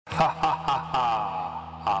Ha ha ha ha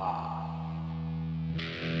ha.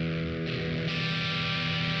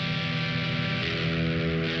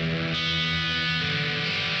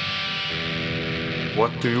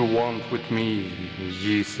 What do you want with me,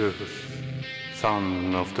 Jesus,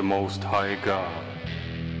 Son of the Most High God?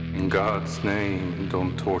 In God's name,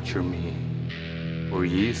 don't torture me. For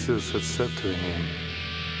Jesus had said to him,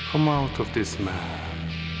 come out of this man,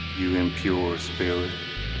 you impure spirit.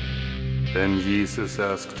 Then Jesus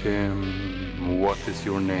asked him, what is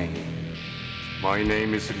your name? My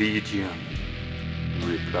name is Legion,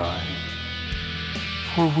 he replied,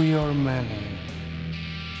 for we are many.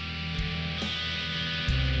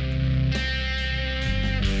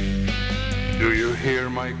 Do you hear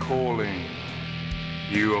my calling,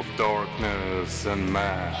 you of darkness and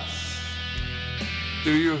mass?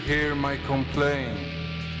 Do you hear my complaint,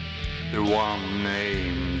 the one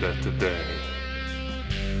named at the day?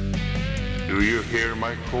 Do you hear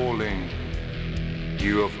my calling,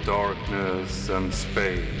 you of darkness and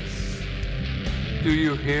space? Do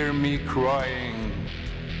you hear me crying,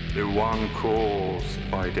 the one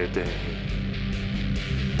caused by the day?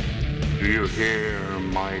 Do you hear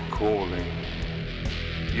my calling,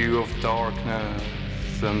 you of darkness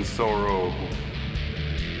and sorrow?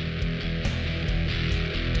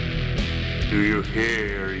 Do you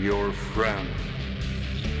hear your friend,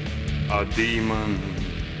 a demon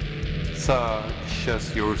such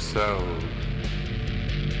as yourself,